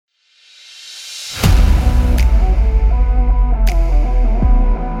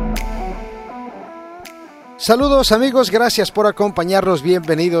Saludos amigos, gracias por acompañarnos,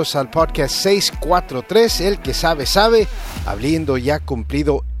 bienvenidos al podcast 643, el que sabe, habiendo ya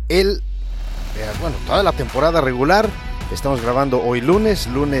cumplido toda la temporada regular. Estamos grabando hoy lunes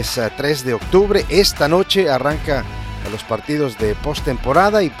 3 de octubre, esta noche arranca los partidos de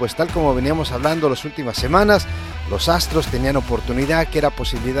postemporada y pues tal como veníamos hablando las últimas semanas, los Astros tenían oportunidad, que era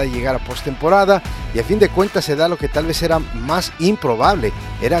posibilidad de llegar a postemporada y a fin de cuentas se da lo que tal vez era más improbable,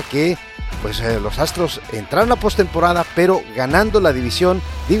 era que los Astros entraron a postemporada, pero ganando la división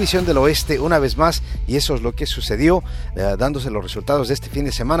del Oeste una vez más, y eso es lo que sucedió, dándose los resultados de este fin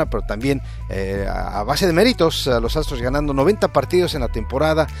de semana, pero también a base de méritos, los Astros ganando 90 partidos en la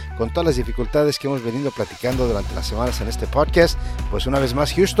temporada, con todas las dificultades que hemos venido platicando durante las semanas en este podcast. Pues una vez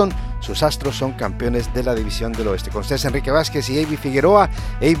más Houston, sus Astros son campeones de la División del Oeste. Con ustedes Enrique Vázquez y A.B. Figueroa.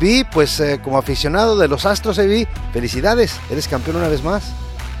 A.B., como aficionado de los Astros, A.B., felicidades, eres campeón una vez más.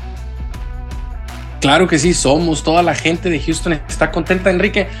 Claro que sí, toda la gente de Houston está contenta.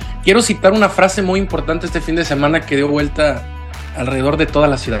 Enrique, quiero citar una frase muy importante este fin de semana que dio vuelta alrededor de toda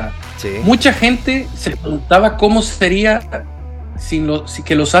la ciudad. Sí. Mucha gente se preguntaba cómo sería si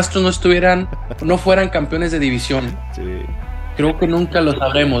que los Astros no fueran campeones de división. Sí. Creo que nunca lo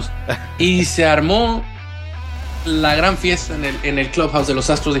sabremos. Y se armó la gran fiesta en el clubhouse de los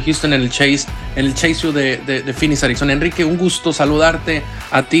Astros de Houston, en el Chase Field de Phoenix, Arizona. Enrique, un gusto saludarte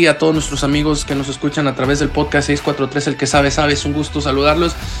a ti, a todos nuestros amigos que nos escuchan a través del podcast 643, el que sabe, es un gusto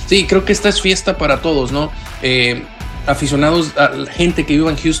saludarlos. Sí, creo que esta es fiesta para todos, ¿no? Aficionados, gente que vive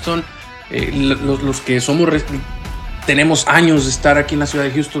en Houston, los que tenemos años de estar aquí en la ciudad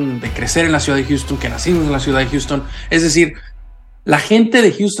de Houston, de crecer en la ciudad de Houston, que nacimos en la ciudad de Houston. Es decir, la gente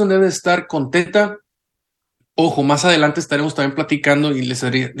de Houston debe estar contenta. Ojo, más adelante estaremos también platicando y les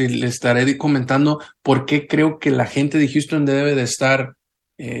estaré comentando por qué creo que la gente de Houston debe de estar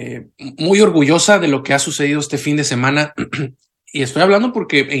muy orgullosa de lo que ha sucedido este fin de semana. Y estoy hablando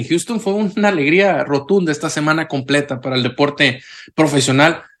porque en Houston fue una alegría rotunda esta semana completa para el deporte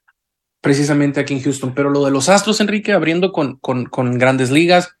profesional, precisamente aquí en Houston. Pero lo de los Astros, Enrique, abriendo con Grandes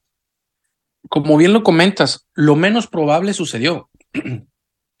Ligas, como bien lo comentas, lo menos probable sucedió.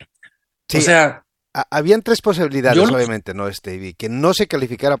 Sí. O sea, habían tres posibilidades, obviamente, ¿no, Stevie? Que no se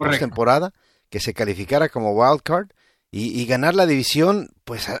calificara postemporada, que se calificara como wild card y ganar la división.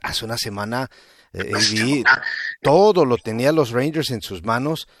 Pues hace una semana todo lo tenía los Rangers en sus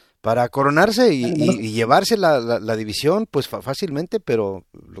manos para coronarse y llevarse la división pues fácilmente, pero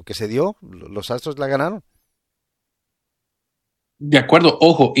lo que se dio, los Astros la ganaron. De acuerdo,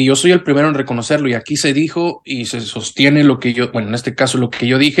 ojo, y yo soy el primero en reconocerlo, y aquí se dijo y se sostiene en este caso lo que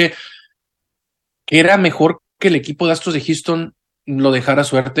yo dije, que era mejor que el equipo de Astros de Houston lo dejara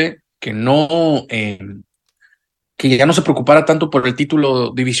suerte, que ya no se preocupara tanto por el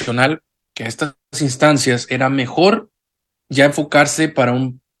título divisional, que a estas instancias era mejor ya enfocarse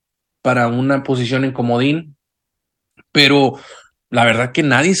para una posición en comodín, pero la verdad que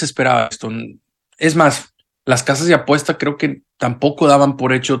nadie se esperaba esto. Es más, las casas de apuesta creo que tampoco daban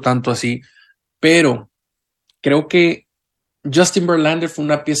por hecho tanto así, pero creo que Justin Verlander fue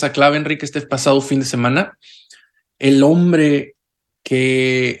una pieza clave, Enrique, este pasado fin de semana. El hombre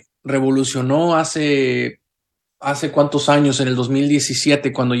que revolucionó hace cuántos años, en el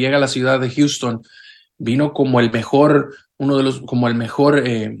 2017, cuando llega a la ciudad de Houston, vino como el mejor,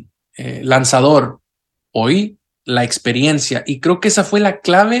 lanzador. Hoy, la experiencia. Y creo que esa fue la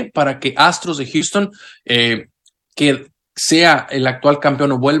clave para que Astros de Houston, que sea el actual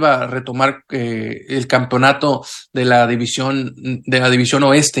campeón o vuelva a retomar el campeonato de la división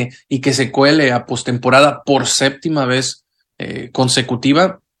Oeste y que se cuele a postemporada por séptima vez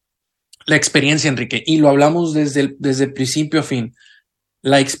consecutiva. La experiencia, Enrique, y lo hablamos desde principio a fin.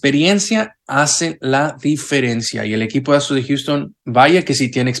 La experiencia hace la diferencia y el equipo de Astros de Houston, vaya que sí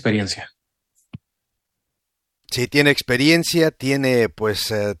tiene experiencia. Sí, tiene experiencia, tiene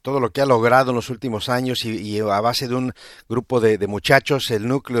todo lo que ha logrado en los últimos años y a base de un grupo de muchachos, el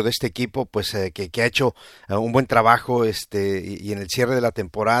núcleo de este equipo, que ha hecho un buen trabajo y en el cierre de la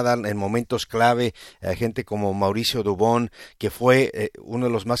temporada, en momentos clave, gente como Mauricio Dubón, que fue uno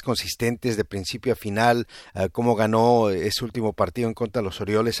de los más consistentes de principio a final, cómo ganó ese último partido en contra de los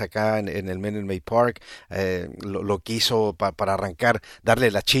Orioles acá en el Minute Maid Park, lo que hizo para arrancar,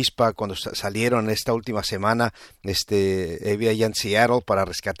 darle la chispa cuando salieron esta última semana. Había allá en Seattle para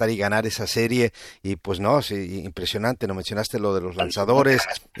rescatar y ganar esa serie y sí, impresionante, no mencionaste lo de los lanzadores,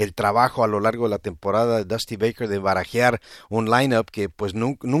 el trabajo a lo largo de la temporada de Dusty Baker de barajear un lineup que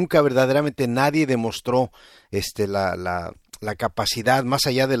nunca verdaderamente nadie demostró la capacidad, más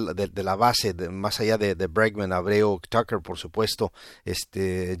allá de la base, más allá de Bregman, Abreu, Tucker, por supuesto,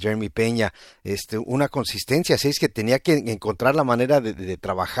 Jeremy Peña, una consistencia, así es que tenía que encontrar la manera de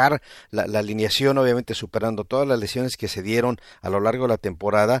trabajar la alineación, obviamente superando todas las lesiones que se dieron a lo largo de la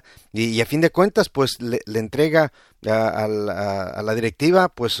temporada, y a fin de cuentas, pues le entrega a la directiva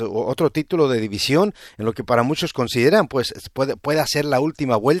pues otro título de división, en lo que para muchos consideran pues puede hacer la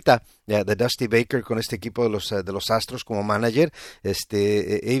última vuelta de Dusty Baker con este equipo de los Astros como manager,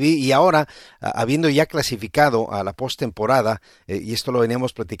 AB, y ahora habiendo ya clasificado a la postemporada, y esto lo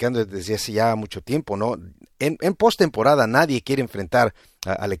veníamos platicando desde hace ya mucho tiempo, ¿no? En postemporada nadie quiere enfrentar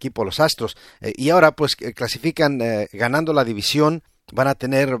al equipo de los Astros, y ahora pues clasifican ganando la división. Van a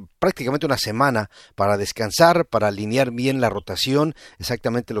tener prácticamente una semana para descansar, para alinear bien la rotación,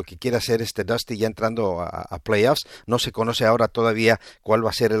 exactamente lo que quiere hacer Dusty ya entrando a playoffs. No se conoce ahora todavía cuál va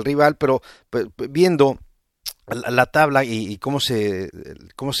a ser el rival, pero viendo la tabla y cómo se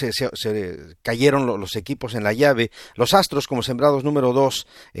cayeron los equipos en la llave. Los Astros, como sembrados número 2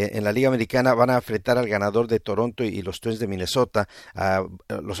 en la Liga Americana, van a enfrentar al ganador de Toronto y los Twins de Minnesota.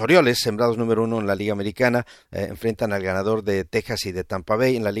 Los Orioles, sembrados número 1 en la Liga Americana, enfrentan al ganador de Texas y de Tampa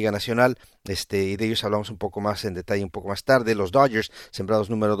Bay en la Liga Nacional, y de ellos hablamos un poco más en detalle un poco más tarde. Los Dodgers, sembrados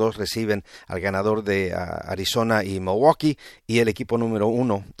número 2, reciben al ganador de Arizona y Milwaukee, y el equipo número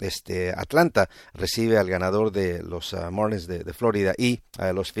 1, Atlanta, recibe al ganador de los Marlins de Florida y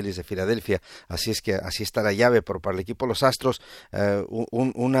los Phillies de Filadelfia. Así es que así está la llave, pero para el equipo de los Astros,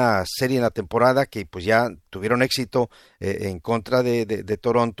 una serie en la temporada que pues ya tuvieron éxito en contra de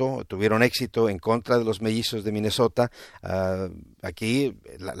Toronto, tuvieron éxito en contra de los Mellizos de Minnesota. Aquí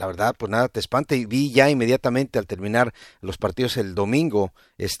la verdad pues nada te espanta, y vi ya inmediatamente al terminar los partidos el domingo,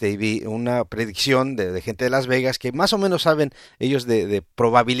 vi una predicción de gente de Las Vegas que más o menos saben ellos de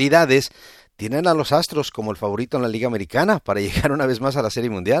probabilidades. Tienen a los Astros como el favorito en la Liga Americana para llegar una vez más a la Serie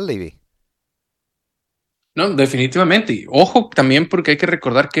Mundial, Levi. No, definitivamente. Y ojo también, porque hay que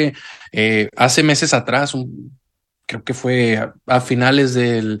recordar que hace meses atrás, creo que fue a finales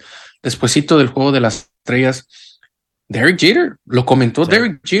despuesito del Juego de las Estrellas, Derek Jeter, lo comentó, sí,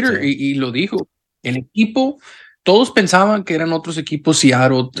 Derek Jeter, sí. y lo dijo. El equipo, todos pensaban que eran otros equipos,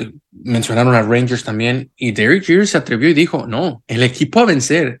 Seattle, mencionaron a Rangers también, y Derek Jeter se atrevió y dijo, no, el equipo a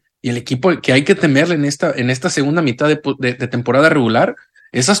vencer y el equipo que hay que temerle en esta segunda mitad de temporada regular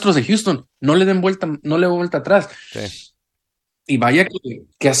es Astros de Houston. No le den vuelta atrás. Sí. Y vaya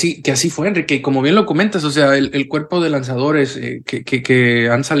que así fue, Enrique. Y como bien lo comentas, o sea, el cuerpo de lanzadores que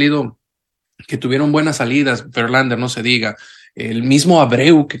han salido, que tuvieron buenas salidas, Verlander, no se diga, el mismo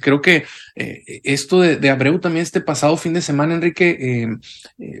Abreu, que creo que esto de Abreu también este pasado fin de semana, Enrique,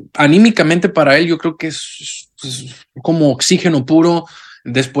 anímicamente para él, yo creo que es como oxígeno puro.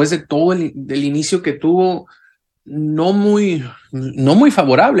 Después de todo del inicio que tuvo, no muy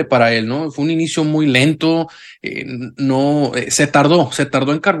favorable para él, ¿no? Fue un inicio muy lento, se tardó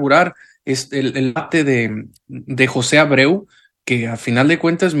en carburar el bate de José Abreu, que a final de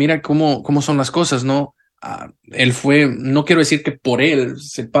cuentas, mira cómo son las cosas, ¿no? Él fue, no quiero decir que por él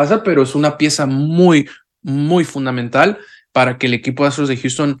se pasa, pero es una pieza muy, muy fundamental para que el equipo de Astros de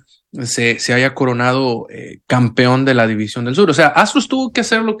Houston se haya coronado campeón de la División del Sur. O sea, Astros tuvo que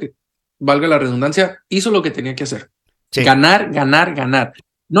hacer lo que, valga la redundancia, hizo lo que tenía que hacer. Sí. Ganar.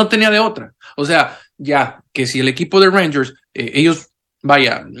 No tenía de otra. O sea, ya que si el equipo de Rangers, ellos,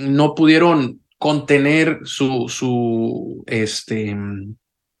 no pudieron contener su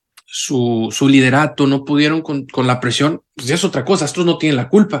liderato, no pudieron con la presión, pues ya es otra cosa. Astros no tienen la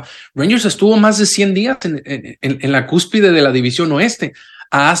culpa. Rangers estuvo más de 100 días en la cúspide de la División Oeste.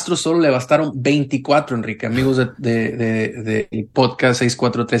 A Astros solo le bastaron 24, Enrique, amigos de podcast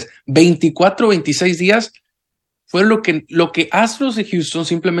 643. 26 días fue lo que Astros de Houston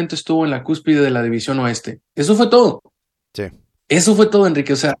simplemente estuvo en la cúspide de la División Oeste. Eso fue todo. Sí. Eso fue todo,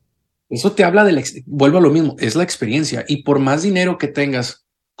 Enrique. O sea, eso te habla vuelvo a lo mismo, es la experiencia. Y por más dinero que tengas,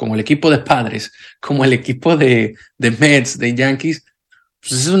 como el equipo de Padres, como el equipo de Mets, de Yankees,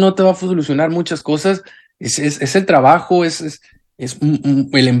 pues eso no te va a solucionar muchas cosas. Es el trabajo, es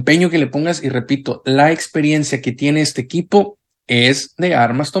el empeño que le pongas, y repito, la experiencia que tiene este equipo es de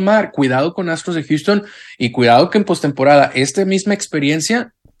armas tomar. Cuidado con Astros de Houston, y cuidado que en postemporada esta misma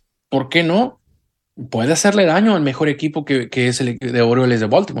experiencia, ¿por qué no? Puede hacerle daño al mejor equipo que es el de Orioles de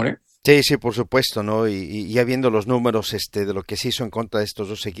Baltimore, ¿eh? Sí, por supuesto, ¿no? Y ya viendo los números de lo que se hizo en contra de estos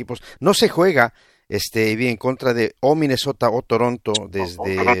dos equipos, no se juega y bien, en contra de Minnesota o Toronto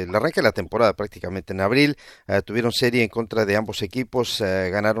desde el arranque de la temporada prácticamente. En abril tuvieron serie en contra de ambos equipos, le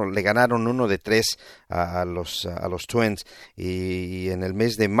ganaron 1-3 a los Twins, y en el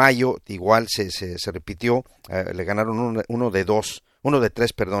mes de mayo igual se repitió, le ganaron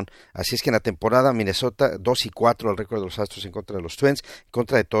 1-3, perdón. Así es que en la temporada Minnesota 2-4 el récord de los Astros en contra de los Twins. En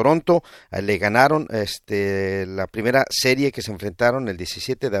contra de Toronto le ganaron la primera serie que se enfrentaron el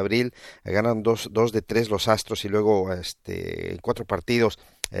 17 de abril, ganaron 2-3 los Astros, y luego en 4 partidos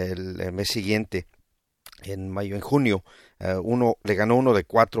el mes siguiente, en junio, le ganó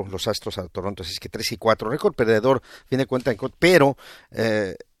 1-4 los Astros a Toronto. Así es que 3-4, récord perdedor, a fin de cuentas, pero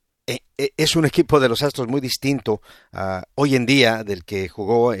es un equipo de los Astros muy distinto hoy en día del que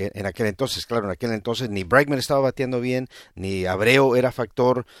jugó en aquel entonces. Claro, en aquel entonces ni Bregman estaba bateando bien, ni Abreu era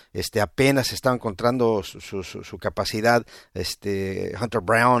factor, apenas estaba encontrando su capacidad, Hunter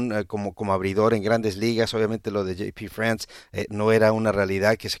Brown como abridor en Grandes Ligas. Obviamente lo de JP France no era una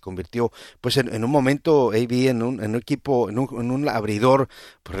realidad, que se convirtió pues en un momento AB en un equipo, en un abridor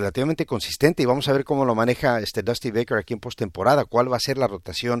pues relativamente consistente, y vamos a ver cómo lo maneja Dusty Baker aquí en postemporada, cuál va a ser la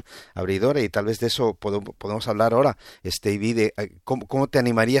rotación abridora, y tal vez de eso podemos hablar ahora. ¿Cómo te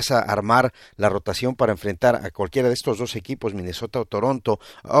animarías a armar la rotación para enfrentar a cualquiera de estos dos equipos, Minnesota o Toronto?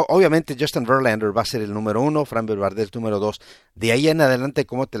 Obviamente Justin Verlander va a ser el número 1, Framber Valdez número 2. De ahí en adelante,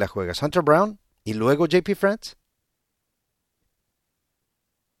 ¿cómo te la juegas? ¿Hunter Brown y luego JP France?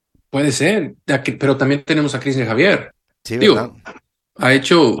 Puede ser, pero también tenemos a Cristian Javier. Sí, ¿verdad? Ha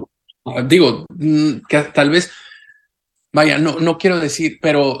hecho, que tal vez, vaya, no quiero decir,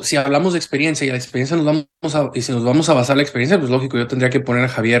 pero si hablamos de experiencia, y a la experiencia si nos vamos a basar en la experiencia, pues lógico, yo tendría que poner a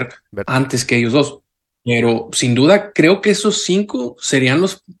Javier antes que ellos dos. Pero sin duda creo que esos 5 serían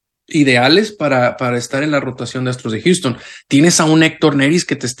los ideales para estar en la rotación de Astros de Houston. Tienes a un Héctor Neris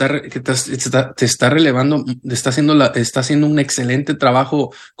que te está relevando, está haciendo un excelente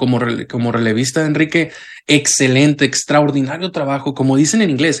trabajo como relevista, Enrique. Excelente, extraordinario trabajo, como dicen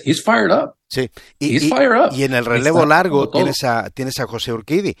en inglés. He's fired up. Sí, y en el relevo largo tienes a José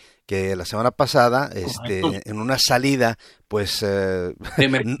Urquidi, que la semana pasada, en una salida, pues de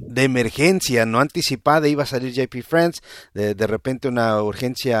emergencia, no anticipada, iba a salir JP France, de repente una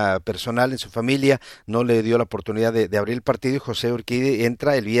urgencia personal en su familia no le dio la oportunidad de abrir el partido, y José Urquidi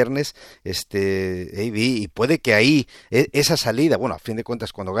entra el viernes, AB, y puede que ahí esa salida, bueno, a fin de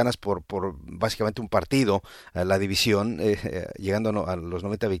cuentas, cuando ganas por básicamente un partido, la división, llegando a los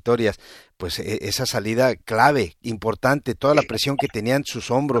 90 victorias, pues esa salida clave, importante, toda la presión que tenían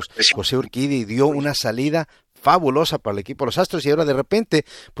sus hombros, José Urquidi dio una salida fabulosa para el equipo de los Astros, y ahora de repente,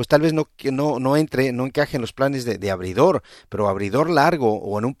 pues tal vez no encaje en los planes de abridor, pero abridor largo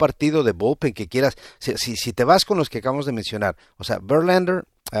o en un partido de bullpen que quieras, si te vas con los que acabamos de mencionar, o sea, Verlander,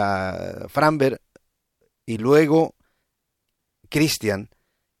 Framber, y luego Christian,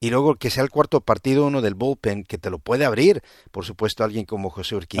 y luego que sea el cuarto partido uno del bullpen, que te lo puede abrir, por supuesto, alguien como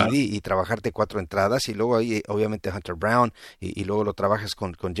José Urquidi, y trabajarte 4 entradas, y luego ahí obviamente Hunter Brown, y luego lo trabajas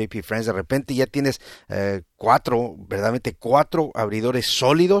con JP France. De repente ya tienes 4 abridores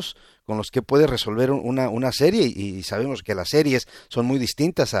sólidos con los que puedes resolver una serie, y sabemos que las series son muy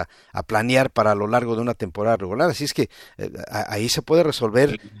distintas a planear para lo largo de una temporada regular, así es que ahí se puede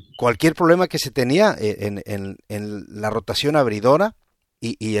resolver cualquier problema que se tenía en la rotación abridora,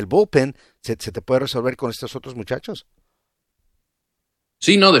 y el bullpen se te puede resolver con estos otros muchachos.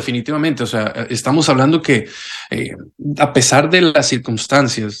 Sí, no, definitivamente. O sea, estamos hablando que a pesar de las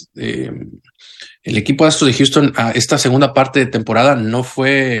circunstancias, el equipo de Astros de Houston a esta segunda parte de temporada no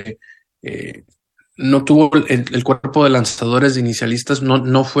tuvo el cuerpo de lanzadores de inicialistas, no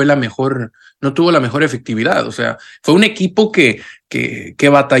tuvo la mejor efectividad. O sea, fue un equipo que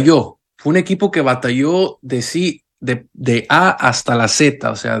batalló, de A hasta la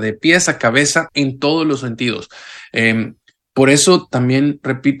Z, o sea, de pies a cabeza en todos los sentidos. Por eso también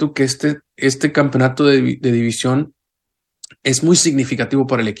repito que este campeonato de división es muy significativo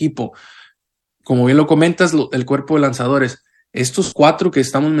para el equipo. Como bien lo comentas, el cuerpo de lanzadores, estos 4 que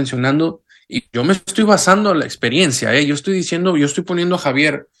estamos mencionando, y yo me estoy basando en la experiencia, yo estoy poniendo a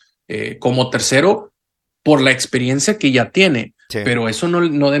Javier como tercero por la experiencia que ya tiene. Sí. Pero eso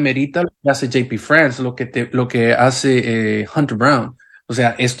no demerita lo que hace JP France, lo que hace Hunter Brown. O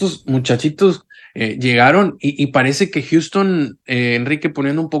sea, estos muchachitos llegaron y parece que Houston, Enrique,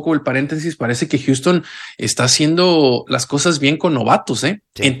 poniendo un poco el paréntesis, parece que Houston está haciendo las cosas bien con novatos, sí.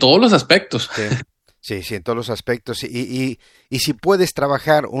 En todos los aspectos. Sí, en todos los aspectos. Y si puedes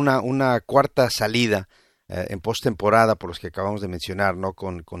trabajar una cuarta salida, en postemporada, por los que acabamos de mencionar, ¿no?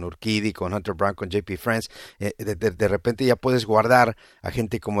 Con Urquidy, con Hunter Brown, con JP France, de repente ya puedes guardar a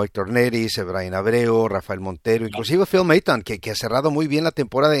gente como Héctor Neris, Brian Abreu, Rafael Montero, inclusive Phil Maton, que ha cerrado muy bien la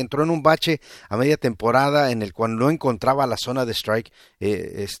temporada, entró en un bache a media temporada en el cual no encontraba la zona de strike,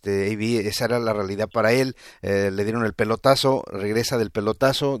 AB, esa era la realidad para él, le dieron el pelotazo, regresa del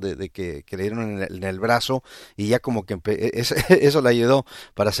pelotazo de que le dieron en el brazo, y ya como que eso le ayudó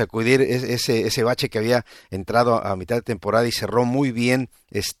para sacudir ese bache que había entrado a mitad de temporada, y cerró muy bien.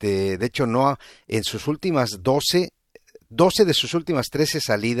 De hecho, no en sus últimas 12 de sus últimas 13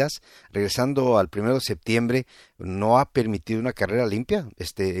 salidas, regresando al 1 de septiembre, no ha permitido una carrera limpia,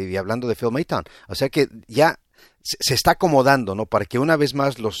 y hablando de Phil Maton. O sea que ya se está acomodando, ¿no? Para que una vez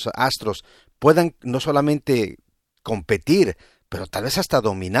más los Astros puedan no solamente competir, pero tal vez hasta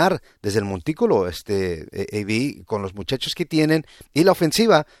dominar desde el montículo, AB, con los muchachos que tienen, y la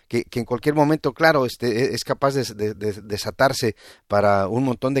ofensiva, que en cualquier momento, claro, es capaz de desatarse para un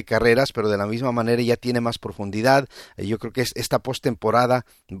montón de carreras, pero de la misma manera ya tiene más profundidad. Yo creo que esta postemporada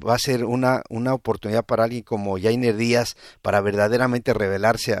va a ser una oportunidad para alguien como Yainer Díaz para verdaderamente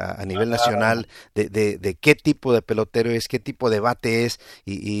revelarse a nivel nacional de qué tipo de pelotero es, qué tipo de bate es,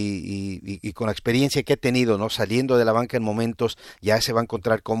 y con la experiencia que ha tenido, ¿no? Saliendo de la banca en momentos, ya se va a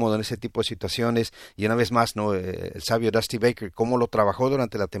encontrar cómodo en ese tipo de situaciones, y una vez más, ¿no? El sabio Dusty Baker, cómo lo trabajó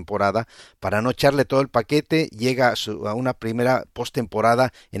durante la temporada para no echarle todo el paquete, llega a una primera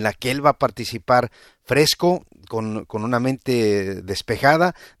postemporada en la que él va a participar fresco, con una mente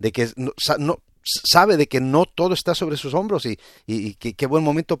despejada, de que sabe de que no todo está sobre sus hombros, y qué buen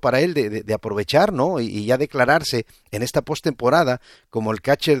momento para él de aprovechar, ¿no? Y ya declararse en esta postemporada como el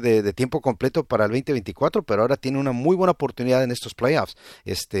catcher de tiempo completo para el 2024, pero ahora tiene una muy buena oportunidad en estos playoffs,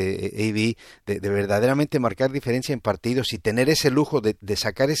 AB, de verdaderamente marcar diferencia en partidos y tener ese lujo de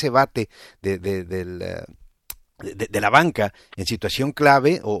sacar ese bate de la banca en situación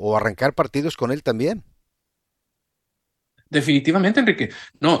clave, o arrancar partidos con él también. Definitivamente, Enrique.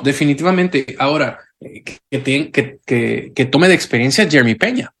 No, definitivamente. Ahora, que tome de experiencia Jeremy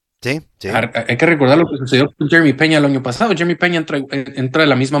Peña. Sí. Hay que recordar lo que sucedió con Jeremy Peña el año pasado. Jeremy Peña entra de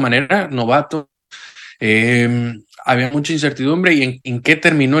la misma manera, novato. Había mucha incertidumbre. ¿Y en qué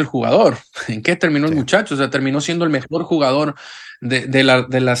terminó el jugador? ¿En qué terminó el muchacho? O sea, terminó siendo el mejor jugador de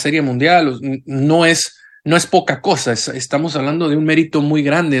la Serie Mundial. No es poca cosa, estamos hablando de un mérito muy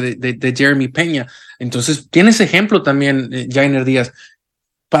grande de Jeremy Peña. Entonces, tienes ejemplo también, Yainer Díaz.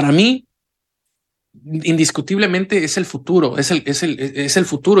 Para mí, indiscutiblemente es el futuro, es el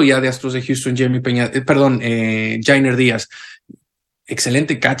futuro ya de Astros de Houston, Jeremy Peña, Yainer Díaz.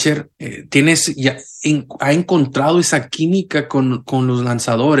 Excelente catcher, ha encontrado esa química con los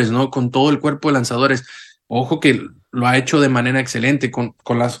lanzadores, ¿no? Con todo el cuerpo de lanzadores. Ojo que lo ha hecho de manera excelente con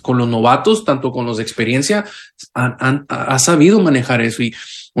los novatos, tanto con los de experiencia, ha sabido manejar eso. Y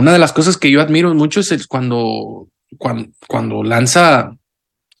una de las cosas que yo admiro mucho es cuando lanza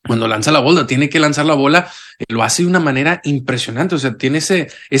la bola, tiene que lanzar la bola, lo hace de una manera impresionante. O sea, tiene ese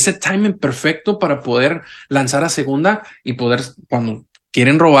timing perfecto para poder lanzar a segunda y poder, cuando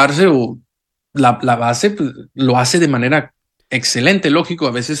quieren robarse o la base, pues, lo hace de manera excelente. Lógico,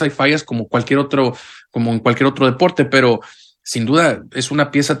 a veces hay fallas como en cualquier otro deporte, pero sin duda es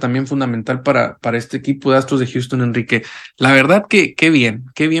una pieza también fundamental para este equipo de Astros de Houston, Enrique. La verdad que qué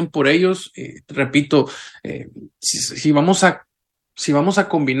bien por ellos. Repito, si vamos a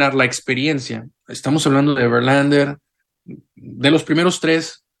combinar la experiencia, estamos hablando de Verlander, de los primeros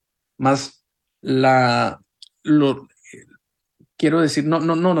tres, más quiero decir,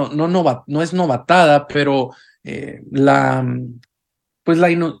 no es novatada, pero no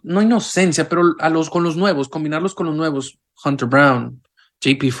inocencia, pero con los nuevos, combinarlos con los nuevos, Hunter Brown,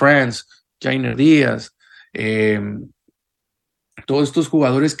 JP France, Yainer Díaz, todos estos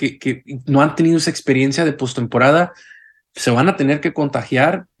jugadores que no han tenido esa experiencia de postemporada, se van a tener que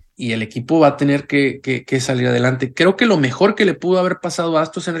contagiar y el equipo va a tener que salir adelante. Creo que lo mejor que le pudo haber pasado a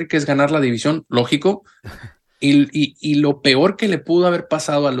Astros, Enrique, es ganar la división, lógico. Y lo peor que le pudo haber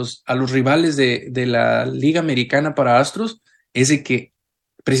pasado a los rivales de la Liga Americana para Astros es de que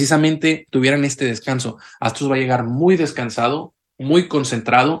precisamente tuvieran este descanso. Astros va a llegar muy descansado, muy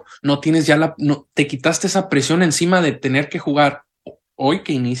concentrado. No tienes te quitaste esa presión encima de tener que jugar hoy,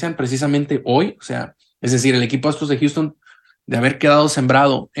 que inician precisamente hoy. O sea, es decir, el equipo Astros de Houston, de haber quedado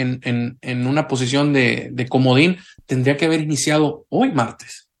sembrado en una posición de comodín, tendría que haber iniciado hoy,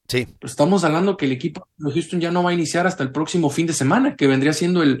 martes. Sí. Estamos hablando que el equipo de Houston ya no va a iniciar hasta el próximo fin de semana, que vendría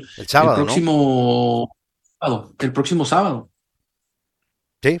siendo el sábado, el próximo, ¿no? Sábado, el próximo sábado.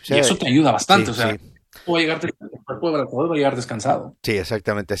 Sí, y eso te ayuda bastante. Sí, o sea, sí. puedo llegar cuerpo de bateador va a llegar descansado. Sí,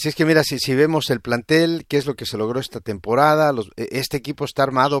 exactamente. Así es que mira, si vemos el plantel, qué es lo que se logró esta temporada, este equipo está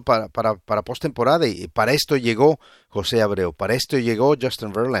armado para postemporada y para esto llegó José Abreu, para esto llegó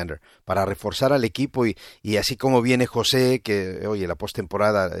Justin Verlander, para reforzar al equipo y así como viene José, que oye, la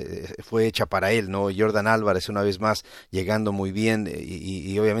postemporada fue hecha para él, ¿no? Jordan Álvarez una vez más llegando muy bien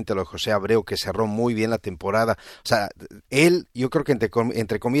y obviamente lo de José Abreu que cerró muy bien la temporada. O sea, él, yo creo que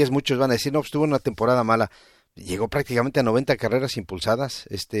entre comillas muchos van a decir, no, pues tuvo una temporada mala. Llegó prácticamente a 90 carreras impulsadas,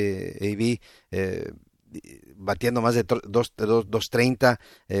 AB, bateando más de 230,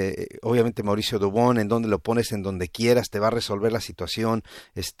 obviamente Mauricio Dubón, en donde lo pones, en donde quieras, te va a resolver la situación,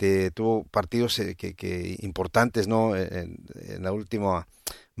 tuvo partidos que importantes, ¿no? En la última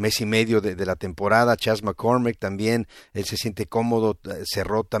mes y medio de la temporada. Chas McCormick también, él se siente cómodo,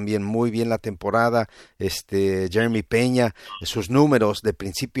 cerró también muy bien la temporada. Jeremy Peña, sus números de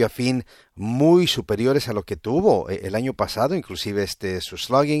principio a fin muy superiores a lo que tuvo el año pasado, inclusive su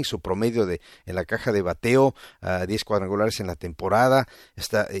slugging, su promedio en la caja de bateo, 10 cuadrangulares en la temporada,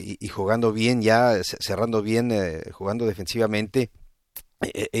 y jugando bien ya, cerrando bien, jugando defensivamente.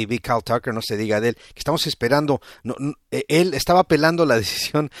 A.B. Kyle Tucker, no se diga de él, que estamos esperando, él estaba apelando la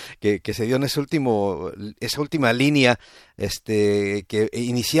decisión que se dio en esa última línea, que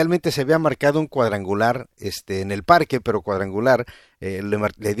inicialmente se había marcado un cuadrangular, en el parque, pero cuadrangular,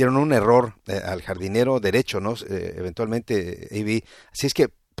 le dieron un error al jardinero derecho, ¿no? Eventualmente A.B. Así es que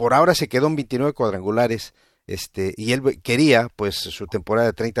por ahora se quedó en 29 cuadrangulares. Y él quería pues su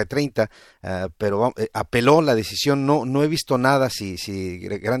temporada de 30-30, pero apeló la decisión. No he visto nada si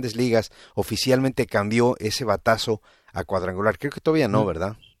Grandes Ligas oficialmente cambió ese batazo a cuadrangular. Creo que todavía no,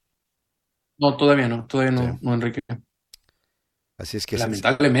 ¿verdad? No, todavía no, Sí. no, Enrique. Así es que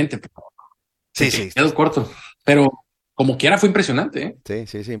lamentablemente. Sí. Quedó corto, pero como quiera fue impresionante, ¿eh?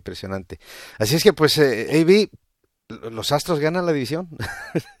 Sí, impresionante. Así es que pues, AB, los Astros ganan la división.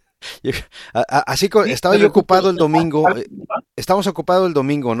 Así estaba yo ocupado el domingo, estábamos ocupados el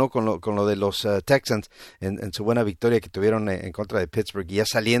domingo, ¿no? Con lo de los Texans en su buena victoria que tuvieron en contra de Pittsburgh, y ya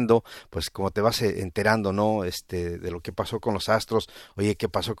saliendo, pues como te vas enterando, ¿no? De lo que pasó con los Astros, oye, qué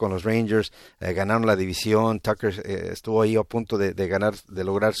pasó con los Rangers, ganaron la división, Tucker estuvo ahí a punto de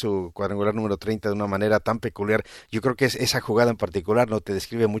lograr su cuadrangular número 30 de una manera tan peculiar. Yo creo que esa jugada en particular no te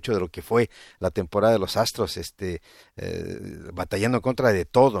describe mucho de lo que fue la temporada de los Astros, batallando en contra de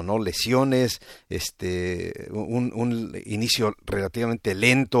todo, ¿no? Lesiones, un inicio relativamente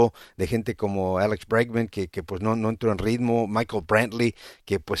lento de gente como Alex Bregman que pues no entró en ritmo, Michael Brantley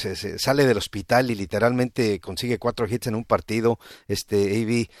que pues sale del hospital y literalmente consigue 4 hits en un partido,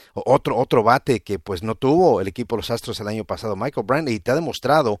 AB, otro bate que pues no tuvo el equipo de los Astros el año pasado, Michael Brantley, y te ha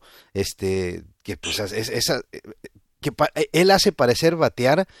demostrado que pues él hace parecer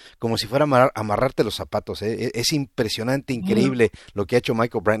batear como si fuera amarrarte los zapatos. Es impresionante, increíble lo que ha hecho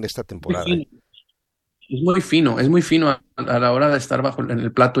Michael Brantley esta temporada. Es muy fino a la hora de estar en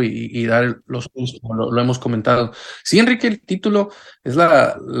el plato y dar los puntos, como lo hemos comentado. Sí, Enrique, el título es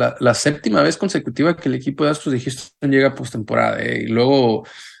la 7ª vez consecutiva que el equipo de Astros de Houston llega a postemporada, y luego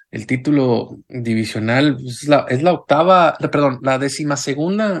el título divisional es la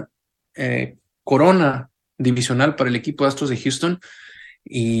 12ª corona divisional para el equipo de Astros de Houston,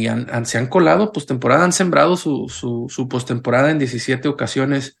 y se han colado postemporada, han sembrado su postemporada en 17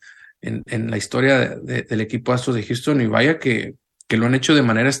 ocasiones en la historia del equipo Astros de Houston, y vaya que lo han hecho de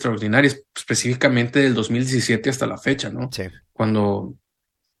manera extraordinaria, específicamente del 2017 hasta la fecha, ¿no? Sí. Cuando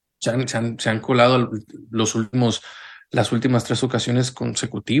se han colado las últimas 3 ocasiones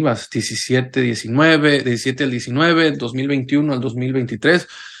consecutivas, 17-19, 17 al 19, 2021 al 2023.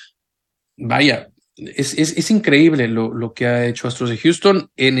 Vaya, es increíble lo que ha hecho Astros de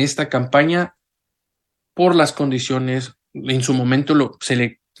Houston en esta campaña por las condiciones. En su momento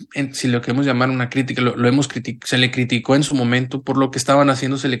si lo queremos llamar una crítica, se le criticó en su momento por lo que estaban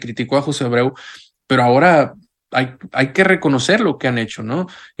haciendo, se le criticó a José Abreu, pero ahora hay que reconocer lo que han hecho, ¿no?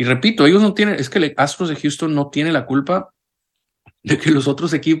 Y repito, ellos no tienen, es que Astros de Houston no tiene la culpa de que los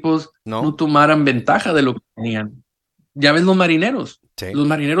otros equipos no tomaran ventaja de lo que tenían. Ya ves los Marineros. Sí. Los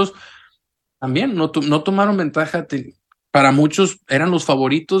Marineros también no tomaron ventaja. Para muchos eran los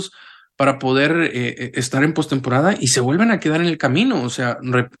favoritos para poder estar en postemporada y se vuelven a quedar en el camino. O sea,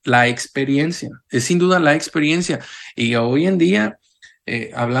 la experiencia, es sin duda la experiencia. Y hoy en día,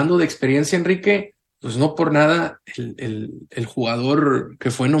 hablando de experiencia, Enrique, pues no por nada el jugador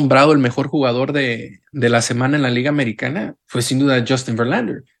que fue nombrado el mejor jugador de la semana en la Liga Americana fue sin duda Justin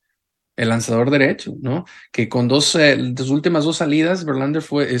Verlander, el lanzador derecho, ¿no? Que con sus últimas 2 salidas, Verlander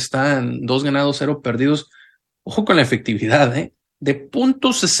está en 2 ganados, 0 perdidos. Ojo con la efectividad, de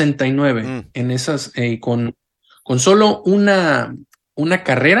 .69 en esas, con con solo una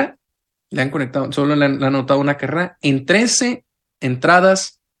carrera, le han conectado, solo le han anotado una carrera en 13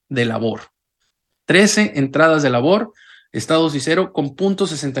 entradas de labor. 13 entradas de labor, está 2-0 con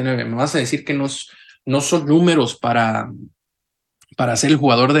 .69. Me vas a decir que no son números para ser el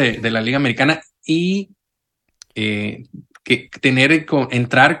jugador de la Liga Americana y que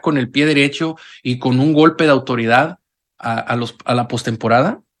entrar con el pie derecho y con un golpe de autoridad a la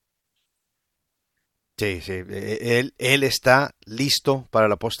postemporada. Sí, él está listo para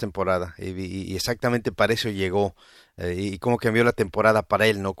la postemporada y exactamente para eso llegó. Y cómo cambió la temporada para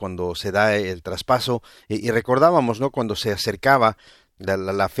él, ¿no? Cuando se da el traspaso y recordábamos, ¿no? Cuando se acercaba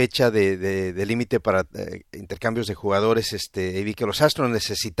la fecha de límite para intercambios de jugadores, y vi que los Astros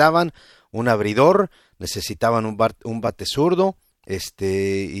necesitaban un abridor, necesitaban un bate zurdo,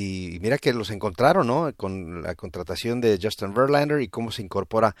 y mira que los encontraron, ¿no? Con la contratación de Justin Verlander y cómo se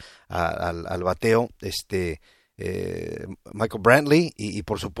incorpora al bateo, Michael Brantley y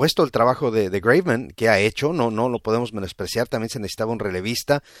por supuesto el trabajo de Graveman que ha hecho, no lo podemos menospreciar, también se necesitaba un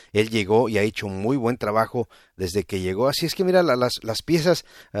relevista, él llegó y ha hecho un muy buen trabajo desde que llegó, así es que mira las piezas,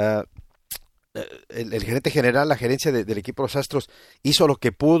 el gerente general, la gerencia del equipo de los Astros hizo lo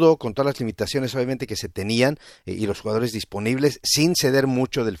que pudo con todas las limitaciones obviamente que se tenían y los jugadores disponibles sin ceder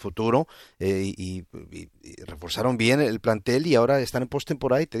mucho del futuro y reforzaron bien el plantel y ahora están en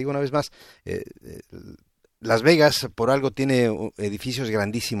postemporada y te digo una vez más, Las Vegas por algo tiene edificios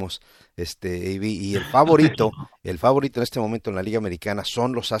grandísimos, y el favorito en este momento en la Liga Americana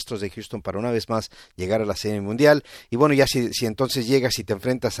son los Astros de Houston para una vez más llegar a la Serie Mundial. Y bueno, ya si entonces llegas y te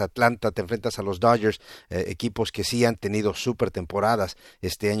enfrentas a Atlanta, te enfrentas a los Dodgers, equipos que sí han tenido super temporadas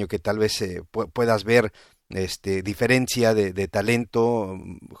este año que tal vez puedas ver diferencia de talento,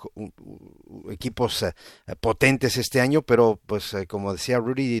 equipos potentes este año, pero pues como decía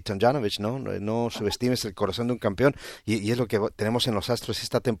Rudy Tomjanovich, no subestimes el corazón de un campeón y es lo que tenemos en los Astros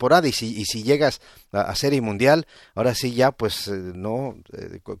esta temporada y si llegas a Serie Mundial, ahora sí ya pues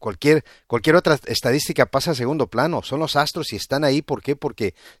cualquier otra estadística pasa a segundo plano, son los Astros y están ahí, ¿por qué?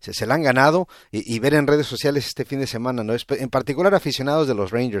 Porque se la han ganado y ver en redes sociales este fin de semana, ¿no? En particular aficionados de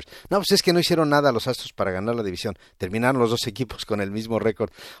los Rangers, no, pues es que no hicieron nada los Astros para ganar la división, terminaron los dos equipos con el mismo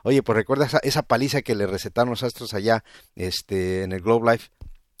récord. Oye, pues recuerda esa paliza que le recetaron los Astros allá en el Globe Life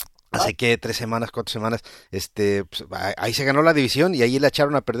hace que 4 semanas, pues, ahí se ganó la división y ahí le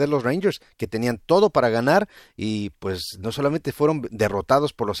echaron a perder los Rangers, que tenían todo para ganar y pues no solamente fueron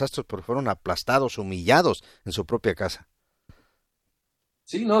derrotados por los Astros, pero fueron aplastados, humillados en su propia casa.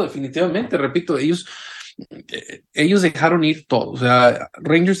 Sí, no, definitivamente, repito, ellos dejaron ir todo, o sea,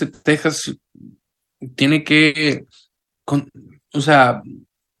 Rangers de Texas tienen que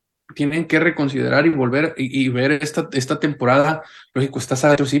reconsiderar y volver y ver esta temporada. Lógico, estás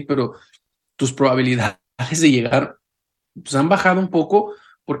adentro, sí, pero tus probabilidades de llegar pues han bajado un poco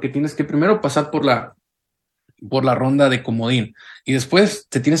porque tienes que primero pasar por la ronda de comodín y después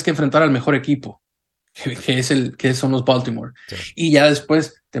te tienes que enfrentar al mejor equipo que son los Baltimore, sí. Y ya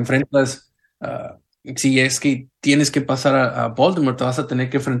después te enfrentas si es que tienes que pasar a Baltimore, te vas a tener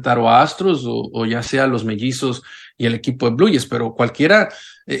que enfrentar o a Astros o ya sea a los Mellizos y el equipo de Blue Jays, pero cualquiera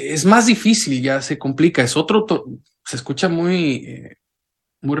es más difícil, ya se complica, es otro, se escucha muy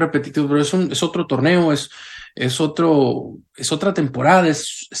repetitivo, pero es otro torneo, es otra temporada,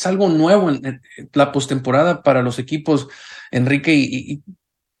 es algo nuevo en la postemporada para los equipos, Enrique, y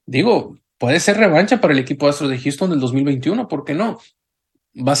digo, puede ser revancha para el equipo de Astros de Houston del 2021, ¿por qué no?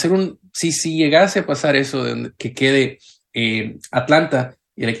 Va a ser si llegase a pasar eso de que quede Atlanta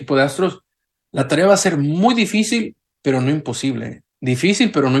y el equipo de Astros, la tarea va a ser muy difícil, pero no imposible.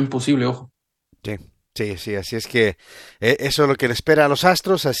 Difícil, pero no imposible, ojo. Sí, así es que eso es lo que le espera a los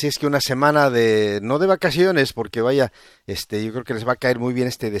Astros, así es que una semana no de vacaciones, porque vaya, yo creo que les va a caer muy bien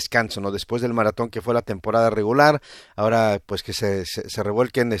este descanso, ¿no? Después del maratón que fue la temporada regular, ahora pues que se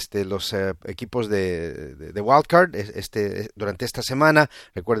revuelquen los equipos de wildcard durante esta semana.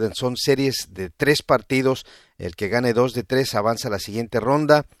 Recuerden, son series de 3 partidos, el que gane 2 de 3 avanza a la siguiente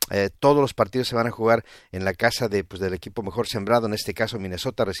ronda. Todos los partidos se van a jugar en la casa del equipo mejor sembrado, en este caso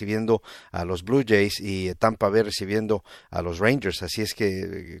Minnesota recibiendo a los Blue Jays y Tampa Bay recibiendo a los Rangers, así es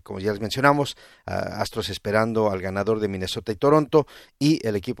que como ya les mencionamos, Astros esperando al ganador de Minnesota y Toronto y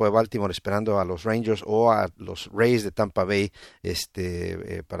el equipo de Baltimore esperando a los Rangers o a los Rays de Tampa Bay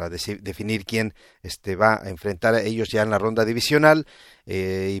para definir quién va a enfrentar a ellos ya en la ronda divisional.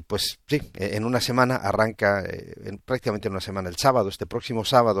 Y pues sí, en una semana arranca, prácticamente en una semana, el sábado, este próximo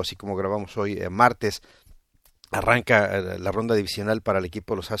sábado, así como grabamos hoy, martes, arranca la ronda divisional para el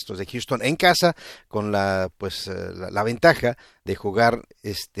equipo de los Astros de Houston en casa, con la ventaja de jugar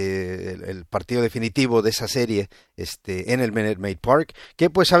el partido definitivo de esa serie en el Minute Maid Park, que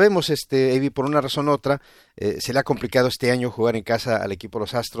pues sabemos, Avi, por una razón u otra, se le ha complicado este año jugar en casa al equipo de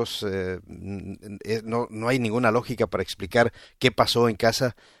los Astros. No hay ninguna lógica para explicar qué pasó en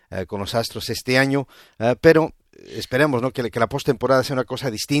casa con los Astros este año, pero esperemos, ¿no?, que la postemporada sea una cosa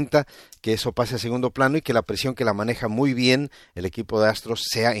distinta, que eso pase a segundo plano y que la presión que la maneja muy bien el equipo de Astros,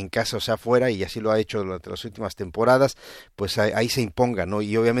 sea en casa o sea fuera, y así lo ha hecho durante las últimas temporadas, pues ahí se imponga, ¿no?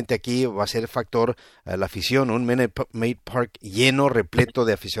 Y obviamente aquí va a ser factor la afición. Un Minute Maid Park lleno, repleto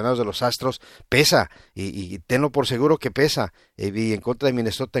de aficionados de los Astros, pesa, y tenlo por seguro que pesa. Y en contra de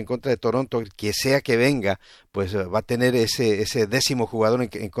Minnesota, en contra de Toronto, que sea que venga, pues va a tener ese 10º jugador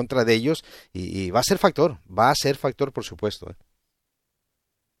en contra de ellos, y va a ser factor, por supuesto.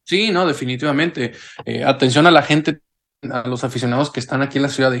 Sí, no, definitivamente. Atención a la gente, a los aficionados que están aquí en la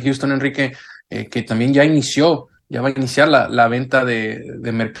ciudad de Houston, Enrique, que también ya va a iniciar la venta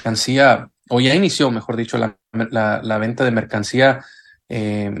de mercancía, o ya inició, mejor dicho, la venta de mercancía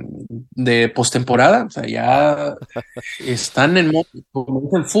de postemporada. O sea, ya están en modo, como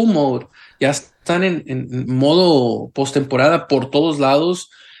dicen, full mode, ya están en modo postemporada por todos lados.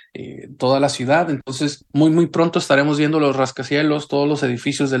 Toda la ciudad. Entonces muy pronto estaremos viendo los rascacielos, todos los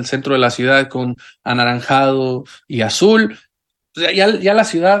edificios del centro de la ciudad con anaranjado y azul. O sea, ya la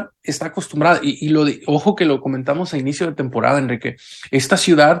ciudad está acostumbrada, y ojo que lo comentamos a inicio de temporada, Enrique. Esta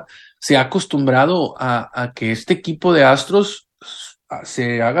ciudad se ha acostumbrado a que este equipo de Astros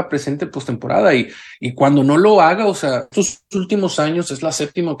se haga presente postemporada, y cuando no lo haga, o sea, estos últimos años es la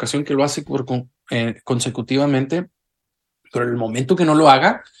 7ª ocasión que lo hace consecutivamente, pero en el momento que no lo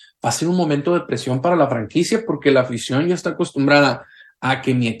haga, va a ser un momento de presión para la franquicia, porque la afición ya está acostumbrada a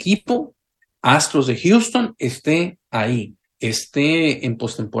que mi equipo, Astros de Houston, esté ahí, esté en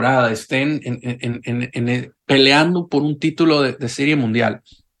postemporada, esté peleando por un título de serie mundial.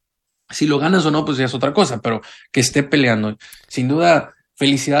 Si lo ganas o no, pues ya es otra cosa, pero que esté peleando. Sin duda,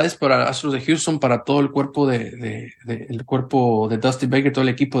 felicidades para Astros de Houston, para todo el cuerpo el cuerpo de Dusty Baker, todo el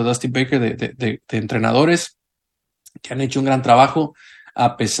equipo de Dusty Baker de entrenadores, que han hecho un gran trabajo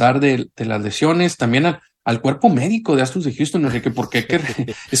a pesar de las lesiones. También al cuerpo médico de Astros de Houston, Enrique, porque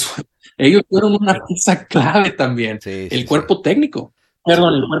ellos fueron una pieza clave también. Sí, el cuerpo técnico,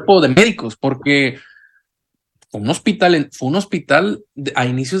 perdón, el cuerpo de médicos, porque fue un hospital a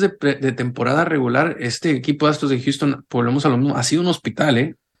inicios de temporada regular. Este equipo de Astros de Houston, volvemos a lo mismo, ha sido un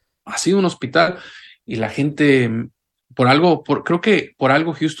hospital, ha sido un hospital, y la gente, creo que por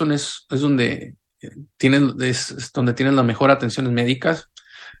algo Houston es donde es donde tienen las mejores atenciones médicas,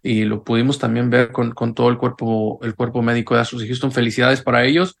 y lo pudimos también ver con todo el cuerpo médico de Astros de Houston. Felicidades para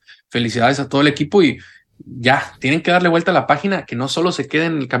ellos, felicidades a todo el equipo, y ya tienen que darle vuelta a la página, que no solo se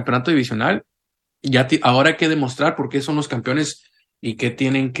queden en el campeonato divisional, ahora hay que demostrar por qué son los campeones, y qué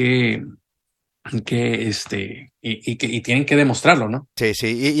tienen que tienen que demostrarlo, ¿no?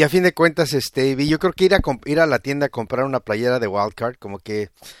 Sí, y a fin de cuentas, yo creo que ir a la tienda a comprar una playera de Wildcard, como que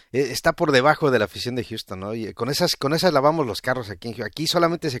está por debajo de la afición de Houston, ¿no? Y con esas lavamos los carros aquí. Aquí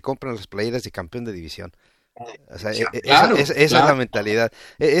solamente se compran las playeras de campeón de división. O sea, claro, esa es la mentalidad.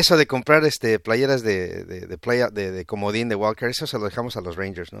 Eso de comprar playeras de comodín de Wildcard, eso se lo dejamos a los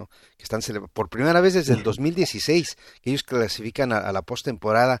Rangers, ¿no? Que están por primera vez desde el 2016 que ellos clasifican a la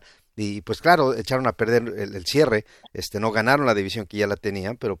postemporada. Y pues claro, echaron a perder el cierre, no ganaron la división que ya la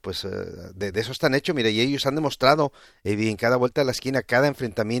tenían, pero pues de eso están hechos, mire, y ellos han demostrado en cada vuelta de la esquina, cada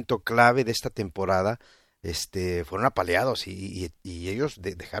enfrentamiento clave de esta temporada, fueron apaleados, y ellos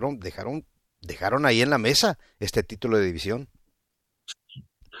dejaron ahí en la mesa este título de división.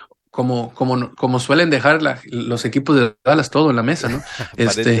 Como suelen dejar los equos de Dallas todo en la mesa, ¿no?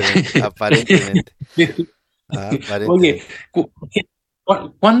 Aparentemente. Oye,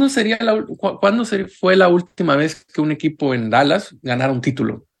 ¿cuándo fue la última vez que un equipo en Dallas ganara un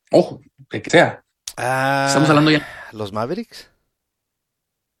título? Ojo, de que sea. Estamos hablando ya. ¿Los Mavericks?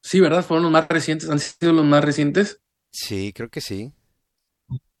 Sí, ¿verdad? ¿Fueron los más recientes? ¿Han sido los más recientes? Sí, creo que sí.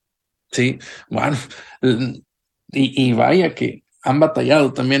 Sí, bueno, y vaya que han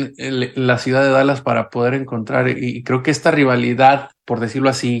batallado también la ciudad de Dallas para poder encontrar, y creo que esta rivalidad, por decirlo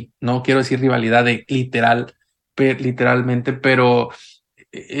así, no quiero decir rivalidad de literalmente, pero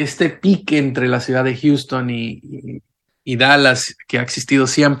este pique entre la ciudad de Houston y Dallas, que ha existido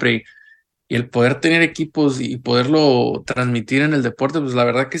siempre, y el poder tener equipos y poderlo transmitir en el deporte, pues la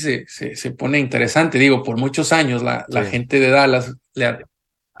verdad que se pone interesante. Digo, por muchos años la gente de Dallas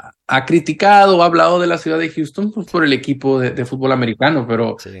ha criticado, ha hablado de la ciudad de Houston pues, por el equipo de fútbol americano,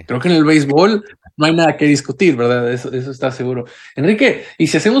 pero creo que en el béisbol no hay nada que discutir, ¿verdad? Eso está seguro. Enrique, ¿y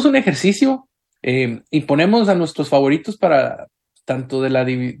si hacemos un ejercicio y ponemos a nuestros favoritos para tanto de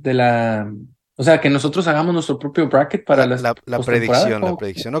la o sea, que nosotros hagamos nuestro propio bracket para la predicción.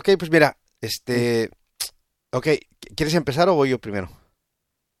 Ok, pues mira, ok, ¿quieres empezar o voy yo primero?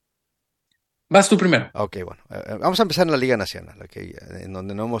 Vas tú primero. Ok, bueno, vamos a empezar en la Liga Nacional, en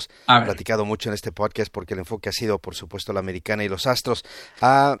donde no hemos platicado mucho en este podcast porque el enfoque ha sido, por supuesto, la americana y los Astros.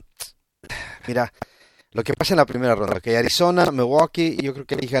 Mira, lo que pasa en la primera ronda, que Arizona, Milwaukee, yo creo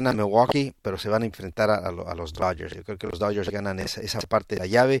que ahí gana Milwaukee, pero se van a enfrentar a los Dodgers. Yo creo que los Dodgers ganan esa parte de la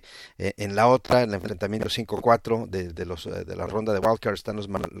llave. En la otra, en el enfrentamiento 5-4 de la ronda de Wildcard, están los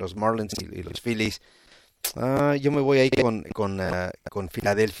Marlins y los Phillies. Yo me voy ahí con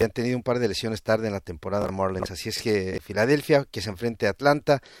Filadelfia. Han tenido un par de lesiones tarde en la temporada Marlins, así es que Filadelfia que se enfrente a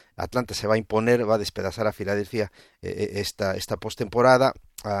Atlanta. Atlanta se va a imponer, va a despedazar a Filadelfia esta postemporada.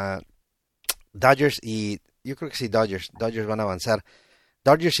 Dodgers y yo creo que sí, Dodgers van a avanzar.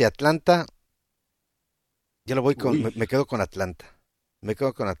 Dodgers y Atlanta. Yo lo voy me quedo con Atlanta.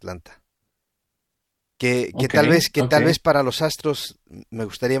 Que tal vez para los Astros me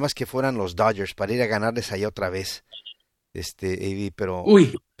gustaría más que fueran los Dodgers para ir a ganarles ahí otra vez. AB, pero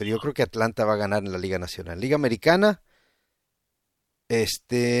yo creo que Atlanta va a ganar en la Liga Nacional. Liga Americana,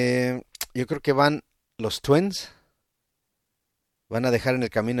 yo creo que van los Twins. Van a dejar en el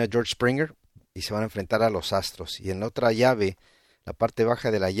camino a George Springer y se van a enfrentar a los Astros. Y en la otra llave, la parte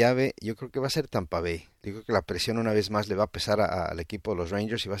baja de la llave, yo creo que va a ser Tampa Bay. Yo creo que la presión una vez más le va a pesar al equipo de los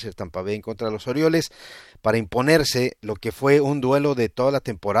Rangers y va a ser Tampa Bay en contra de los Orioles para imponerse lo que fue un duelo de toda la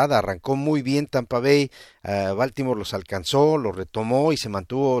temporada. Arrancó muy bien Tampa Bay, Baltimore los alcanzó, los retomó y se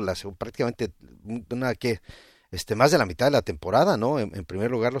mantuvo prácticamente más de la mitad de la temporada, ¿no? En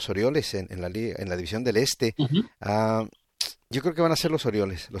primer lugar los Orioles en la División del Este. Yo creo que van a ser los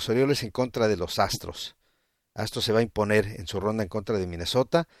Orioles en contra de los Astros. Astros se va a imponer en su ronda en contra de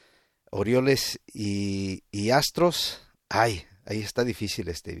Minnesota. Orioles y Astros. Ahí está difícil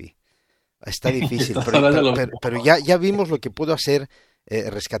Está difícil, pero ya vimos lo que pudo hacer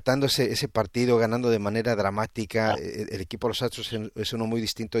rescatando ese partido, ganando de manera dramática. El equipo de los Astros es uno muy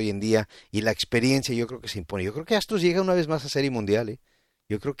distinto hoy en día y la experiencia yo creo que se impone. Yo creo que Astros llega una vez más a Serie Mundial.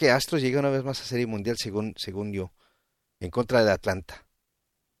 Yo creo que Astros llega una vez más a Serie Mundial según yo, en contra de Atlanta.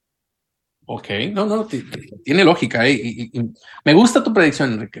 Ok, no, tiene lógica, y me gusta tu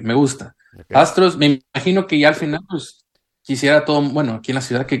predicción, Enrique, me gusta. Okay. Astros, me imagino que ya al final, pues, quisiera todo, bueno, aquí en la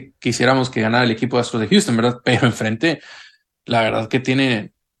ciudad que quisiéramos que ganara el equipo de Astros de Houston, ¿verdad? Pero enfrente, la verdad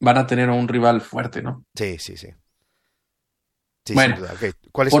que van a tener a un rival fuerte, ¿no? Sí. Bueno, okay.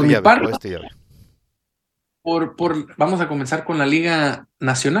 ¿Cuál es tu llave? Vamos a comenzar con la Liga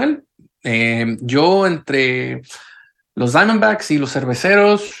Nacional. Yo entre los Diamondbacks y los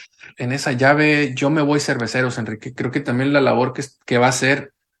Cerveceros, en esa llave yo me voy Cerveceros, Enrique. Creo que también la labor que va a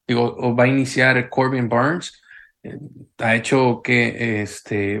hacer, o va a iniciar Corbin Burns, ha hecho que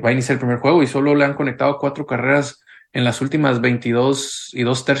va a iniciar el primer juego y solo le han conectado 4 carreras en las últimas 22 y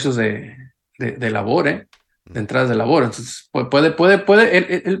 2/3 de labor, de entradas de labor. Entonces puede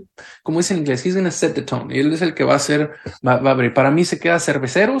él, como dice en inglés, he's gonna set the tone. Y él es el que va a abrir. Para mí se queda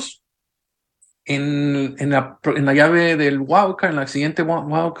Cerveceros. En la llave del wildcard, en la siguiente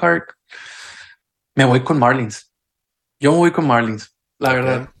wildcard, me voy con Marlins. Yo me voy con Marlins, la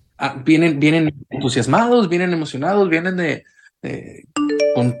verdad. Vienen entusiasmados, vienen emocionados, vienen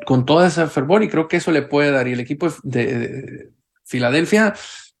con toda esa fervor y creo que eso le puede dar. Y el equipo de Filadelfia,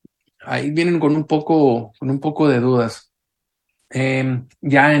 ahí vienen con un poco de dudas.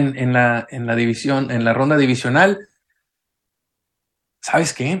 Ya en la división, en la ronda divisional,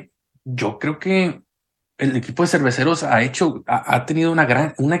 ¿sabes qué? Yo creo que el equipo de Cerveceros ha tenido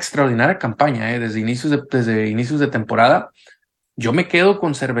una extraordinaria campaña desde inicios de temporada. Yo me quedo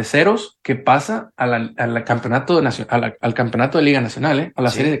con Cerveceros que pasa al campeonato al campeonato de Liga Nacional, a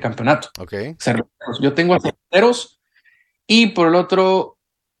la serie de campeonato. Okay. Cerveceros. Yo tengo a Cerveceros y por el otro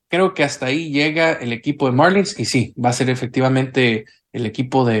creo que hasta ahí llega el equipo de Marlins y sí, va a ser efectivamente el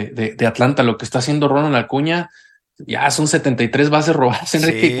equipo de Atlanta. Lo que está haciendo Ronald Acuña, ya son 73 bases robadas,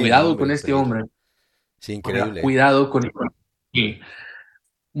 Enrique, y cuidado con este hombre. Sí, increíble. Cuidado con él.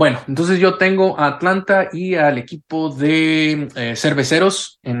 Bueno, entonces yo tengo a Atlanta y al equipo de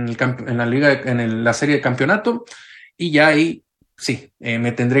Cerveceros en la liga, en la serie de campeonato, y ya ahí sí,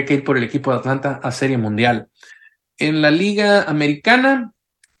 me tendré que ir por el equipo de Atlanta a Serie Mundial. En la Liga Americana,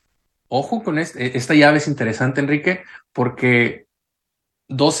 ojo con esta llave es interesante, Enrique, porque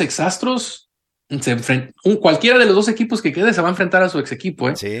 2 ex-Astros cualquiera de los dos equipos que quede se va a enfrentar a su ex equipo.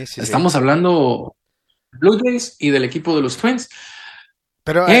 Estamos hablando Blue Jays y del equipo de los Twins.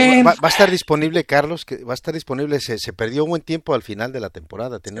 Pero va a estar disponible, Carlos, que va a estar disponible. Se perdió un buen tiempo al final de la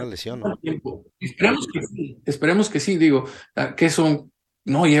temporada, tenía lesión, ¿no? Esperemos que sí, digo, que son,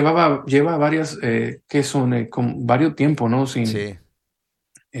 no, lleva varias, que son con varios tiempo, ¿no? Sin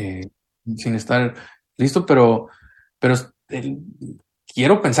estar listo, pero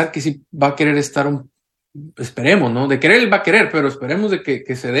quiero pensar que sí va a querer estar esperemos, ¿no? De querer él va a querer, pero esperemos de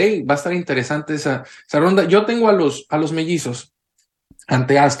que se dé y va a estar interesante esa ronda. Yo tengo a los mellizos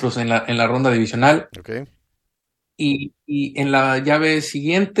ante Astros en la ronda divisional. Okay. Y en la llave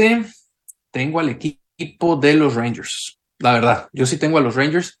siguiente tengo al equipo de los Rangers. La verdad, yo sí tengo a los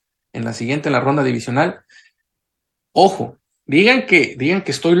Rangers en la siguiente, en la ronda divisional. Ojo, digan que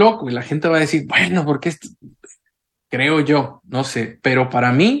estoy loco y la gente va a decir, bueno, porque creo yo, no sé, pero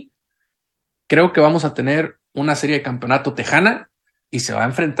para mí creo que vamos a tener una serie de campeonato tejana y se va a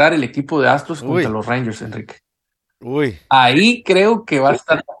enfrentar el equipo de Astros contra los Rangers, Enrique. Ahí creo que va a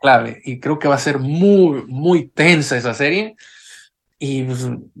estar la clave y creo que va a ser muy, muy tensa esa serie y pues,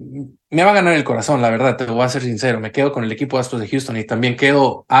 me va a ganar el corazón, la verdad, te lo voy a ser sincero. Me quedo con el equipo de Astros de Houston y también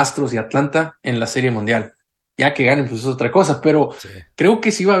quedo Astros y Atlanta en la serie mundial. Ya que ganen, pues es otra cosa, pero creo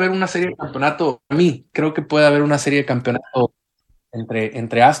que sí va a haber una serie de campeonato. A mí creo que puede haber una serie de campeonato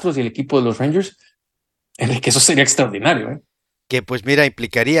entre Astros y el equipo de los Rangers, en el que eso sería extraordinario, Que pues mira,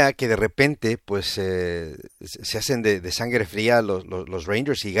 implicaría que de repente pues se hacen de sangre fría los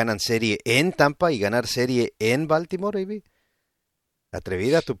Rangers y ganan serie en Tampa y ganar serie en Baltimore, baby.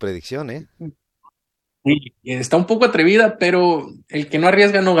 Atrevida tu predicción, ¿eh? Sí, está un poco atrevida, pero el que no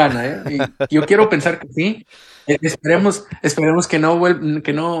arriesga no gana, ¿eh? Y yo quiero pensar que sí. Esperemos que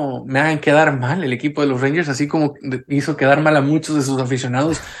no me hagan quedar mal el equipo de los Rangers, así como hizo quedar mal a muchos de sus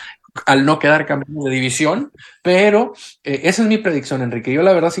aficionados al no quedar campeón de división, pero esa es mi predicción, Enrique. Yo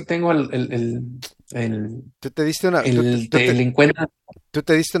la verdad sí tengo tú te diste una encuentro. Tú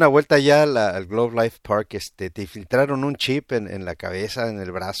te diste una vuelta ya al Globe Life Park, te infiltraron un chip en la cabeza, en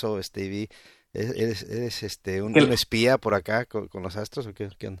el brazo, Stevie. ¿Eres un espía por acá con los Astros o qué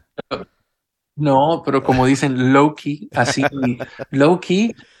onda? No, pero como dicen low key, así low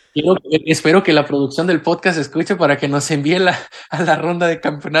key. Espero que la producción del podcast escuche para que nos envíe a la ronda de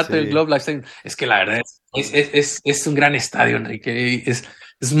campeonato del Globe Life. Es que la verdad es un gran estadio, Enrique.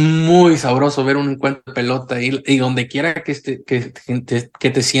 Es muy sabroso ver un encuentro de pelota y donde quiera que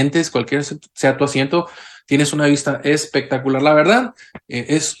te sientes, cualquier sea tu asiento, tienes una vista espectacular. La verdad,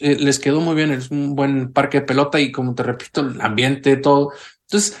 les quedó muy bien. Es un buen parque de pelota y como te repito, el ambiente, todo.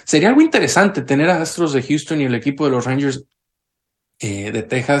 Entonces, sería algo interesante tener a Astros de Houston y el equipo de los Rangers de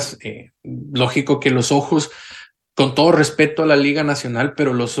Texas. Lógico que los ojos, con todo respeto a la Liga Nacional,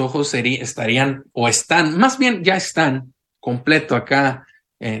 pero los ojos estarían, o están, más bien ya están completo acá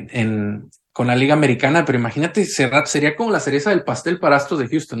con la Liga Americana, pero imagínate, sería como la cereza del pastel para Astros de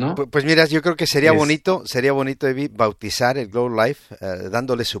Houston, ¿no? Pues mira, yo creo que sería bonito, Evi, bautizar el Globe Life,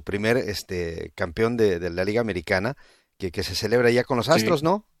 dándole su primer campeón de la Liga Americana, que se celebra ya con los Astros,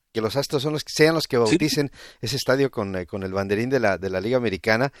 ¿no? Que los Astros sean los que bauticen ese estadio con el banderín de la Liga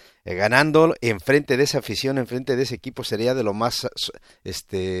Americana, ganando enfrente de esa afición, enfrente de ese equipo, sería de lo más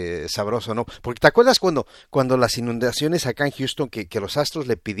sabroso, ¿no? Porque ¿te acuerdas cuando las inundaciones acá en Houston, que los Astros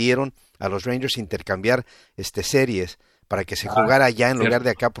le pidieron a los Rangers intercambiar series para que se jugara allá en lugar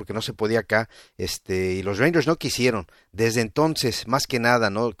de acá, porque no se podía acá, y los Rangers no quisieron? Desde entonces, más que nada,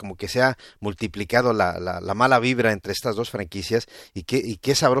 ¿no? Como que se ha multiplicado la mala vibra entre estas dos franquicias, y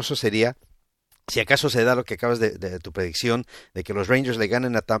qué sabroso sería si acaso se da lo que acabas de tu predicción, de que los Rangers le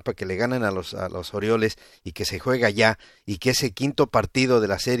ganen a Tampa, que le ganen a los Orioles, y que se juega allá, y que ese quinto partido de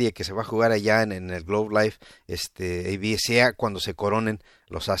la serie que se va a jugar allá en el Globe Life, sea cuando se coronen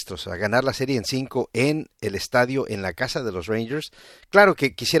los Astros, a ganar la serie en 5 en el estadio, en la casa de los Rangers. Claro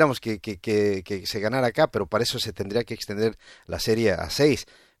que quisiéramos que se ganara acá, pero para eso se tendría que extender la serie a 6,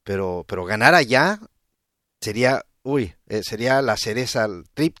 pero ganar allá sería la cereza,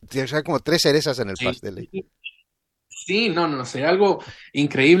 o sea, como 3 cerezas en el pastel. Sí, no, sería algo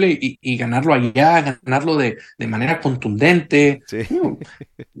increíble y ganarlo allá, ganarlo de manera contundente. Sí.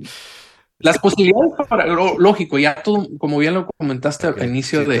 Las posibilidades lógico, ya tú, como bien lo comentaste al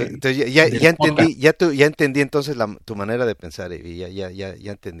inicio entonces ya entendí entonces tu manera de pensar, y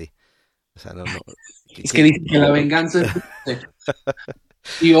ya entendí. O sea, no. Es que dicen que la venganza es...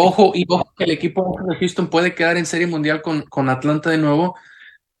 Y ojo que el equipo de Houston puede quedar en Serie Mundial con Atlanta de nuevo.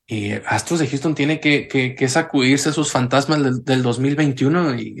 Y Astros de Houston tiene que sacudirse esos fantasmas del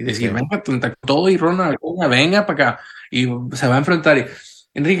 2021 y decir, venga, Atlanta, todo y Ronald, venga para acá. Y se va a enfrentar.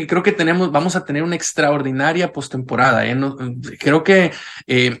 Enrique, creo que vamos a tener una extraordinaria postemporada. Creo que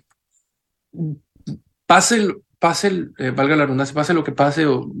valga la redundancia, pase lo que pase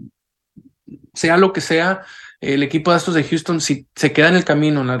o sea lo que sea, el equipo de Astros de Houston, si se queda en el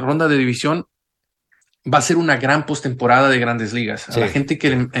camino en la ronda de división, va a ser una gran postemporada de Grandes Ligas. A la gente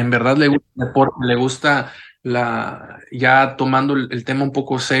que en verdad le gusta el deporte, le gusta ya tomando el tema un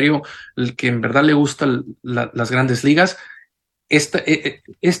poco serio, el que en verdad le gusta las Grandes Ligas, este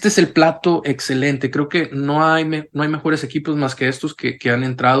es el plato excelente. Creo que no hay mejores equipos más que estos que han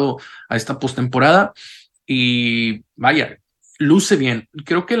entrado a esta postemporada y vaya, luce bien.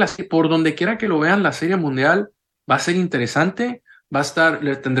 Creo que por donde quiera que lo vean, la Serie Mundial va a ser interesante. Va a estar,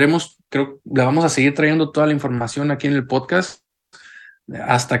 creo le vamos a seguir trayendo toda la información aquí en el podcast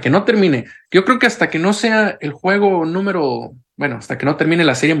hasta que no termine. Yo creo que hasta que no sea el juego hasta que no termine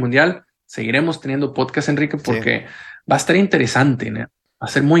la Serie Mundial, seguiremos teniendo podcast, Enrique, porque va a estar interesante, ¿no? Va a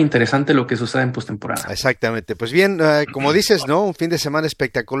ser muy interesante lo que sucede en postemporada. Exactamente. Pues bien, como dices, ¿no? Un fin de semana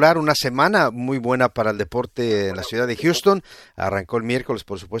espectacular, una semana muy buena para el deporte en la ciudad de Houston. Arrancó el miércoles,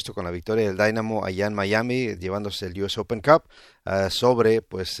 por supuesto, con la victoria del Dynamo allá en Miami, llevándose el US Open Cup.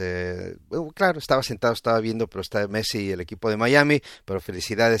 Claro, estaba viendo, pero está Messi y el equipo de Miami, pero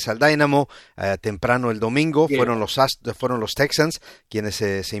felicidades al Dynamo. Temprano el domingo fueron los Texans quienes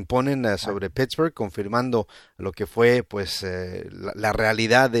se imponen sobre Pittsburgh, confirmando lo que fue la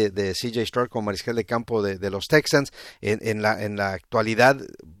realidad de CJ Stroud como mariscal de campo de los Texans. En la actualidad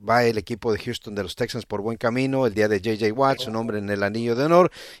va el equipo de Houston de los Texans por buen camino, el día de J.J. Watt, su nombre en el anillo de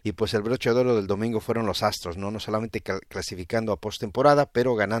honor, y pues el broche de oro del domingo fueron los Astros, no solamente clasificando a postemporada,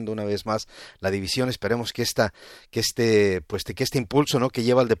 pero ganando una vez más la división. Esperemos que este impulso, ¿no?, que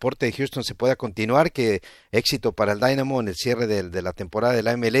lleva el deporte de Houston se pueda continuar, que éxito para el Dynamo en el cierre de la temporada de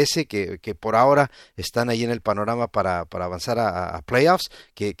la MLS, que por ahora están ahí en el panorama para avanzar a playoffs,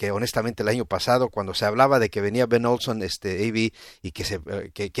 que honestamente el año pasado, cuando se hablaba de que venía Ben Olsen, AB, y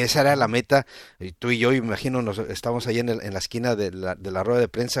que esa era la meta, y tú y yo, imagino, estábamos ahí en la esquina de la rueda de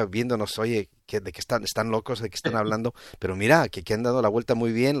prensa viéndonos, oye, de que están locos, de que están hablando, pero mira, que han dado la vuelta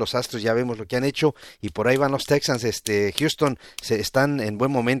muy bien, los Astros ya vemos lo que han hecho, y por ahí van los Texans. Houston están en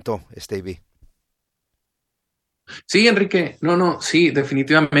buen momento, AB. Sí, Enrique, sí,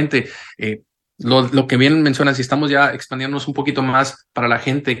 definitivamente. Lo que bien mencionas, si estamos ya expandiéndonos un poquito más para la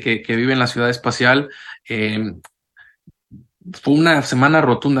gente que vive en la ciudad espacial, fue una semana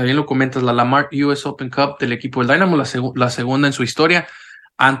rotunda, bien lo comentas, la Lamar US Open Cup del equipo del Dynamo, la segunda en su historia,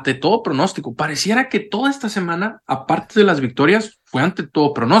 ante todo pronóstico. Pareciera que toda esta semana, aparte de las victorias, fue ante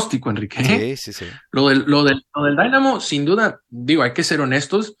todo pronóstico, Enrique. Sí. Lo del Dynamo, sin duda, digo, hay que ser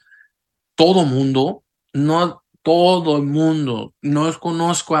honestos, todo mundo, no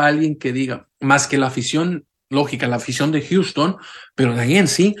conozco a alguien que diga, más que la afición lógica, la afición de Houston, pero de ahí en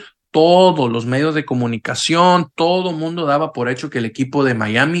sí, todos los medios de comunicación, todo mundo daba por hecho que el equipo de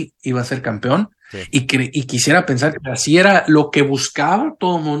Miami iba a ser campeón. Sí. Y quisiera pensar que así era lo que buscaba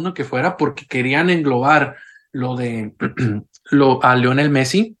todo el mundo que fuera, porque querían englobar a Lionel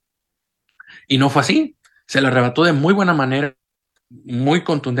Messi, y no fue así. Se le arrebató de muy buena manera, muy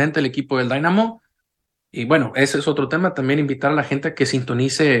contundente el equipo del Dynamo. Y bueno, ese es otro tema. También invitar a la gente a que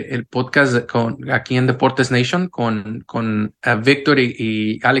sintonice el podcast aquí en Deportes Nation con Víctor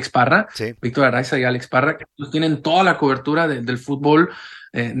y Alex Parra, sí. Víctor Araiza y Alex Parra, que tienen toda la cobertura del fútbol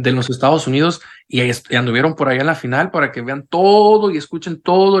de los Estados Unidos, y anduvieron por allá en la final para que vean todo y escuchen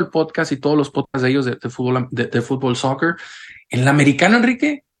todo el podcast y todos los podcasts de ellos de fútbol soccer. En el americano,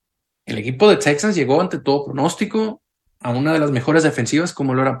 Enrique, el equipo de Texans llegó ante todo pronóstico a una de las mejores defensivas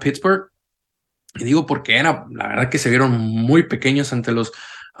como lo era Pittsburgh. Y digo porque la verdad que se vieron muy pequeños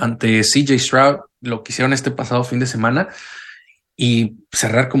ante CJ Stroud, lo que hicieron este pasado fin de semana, y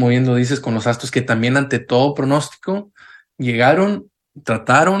cerrar, como bien lo dices, con los Astros, que también ante todo pronóstico llegaron,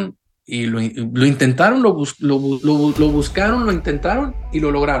 trataron y lo intentaron, lo buscaron, lo intentaron y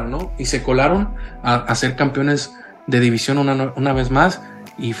lo lograron, ¿no? Y se colaron a ser campeones de división una vez más.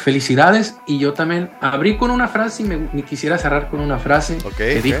 Y felicidades. Y yo también abrí con una frase y me quisiera cerrar con una frase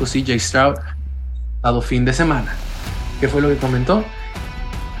que dijo CJ Stroud dado fin de semana. ¿Qué fue lo que comentó?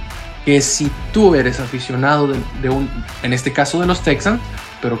 Que si tú eres aficionado en este caso de los Texans,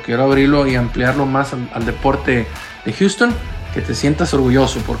 pero quiero abrirlo y ampliarlo más al deporte de Houston, que te sientas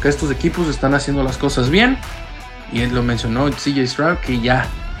orgulloso porque estos equipos están haciendo las cosas bien. Y él lo mencionó, CJ Stroud,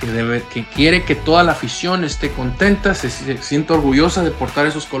 que quiere que toda la afición esté contenta, se sienta orgullosa de portar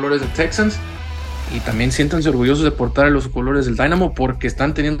esos colores de Texans, y también siéntanse orgullosos de portar los colores del Dynamo porque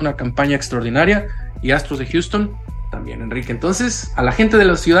están teniendo una campaña extraordinaria. Y Astros de Houston, también, Enrique. Entonces, a la gente de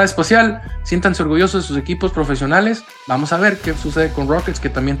la Ciudad Espacial, siéntanse orgullosos de sus equipos profesionales. Vamos a ver qué sucede con Rockets, que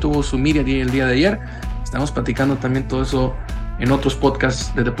también tuvo su media el día de ayer. Estamos platicando también todo eso en otros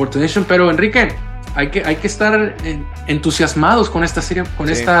podcasts de Deportes Nation. Pero, Enrique, hay que estar entusiasmados con esta serie, con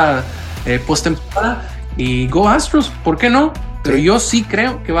esta postemporada. Y go Astros, ¿por qué no? Pero yo sí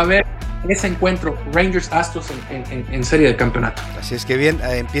creo que va a haber ese encuentro Rangers-Astros en serie de campeonato. Así es que bien,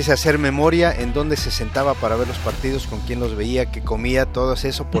 empiece a hacer memoria en dónde se sentaba para ver los partidos, con quién los veía, qué comía, todo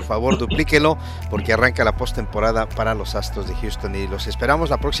eso, por favor duplíquelo, porque arranca la postemporada para los Astros de Houston y los esperamos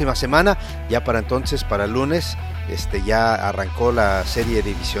la próxima semana. Ya para entonces, para el lunes, ya arrancó la serie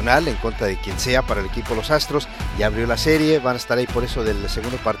divisional en contra de quien sea para el equipo de los Astros, ya abrió la serie, van a estar ahí por eso del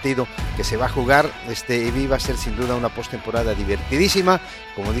segundo partido que se va a jugar, y va a ser sin duda una postemporada divertidísima.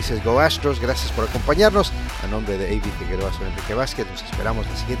 Como dices, go Astros, gracias por acompañarnos. A nombre de A.B. Figueroa, soy Enrique Vázquez, nos esperamos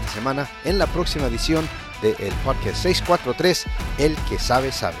la siguiente semana en la próxima edición del podcast 643, El que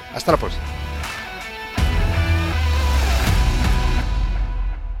sabe, sabe. Hasta la próxima.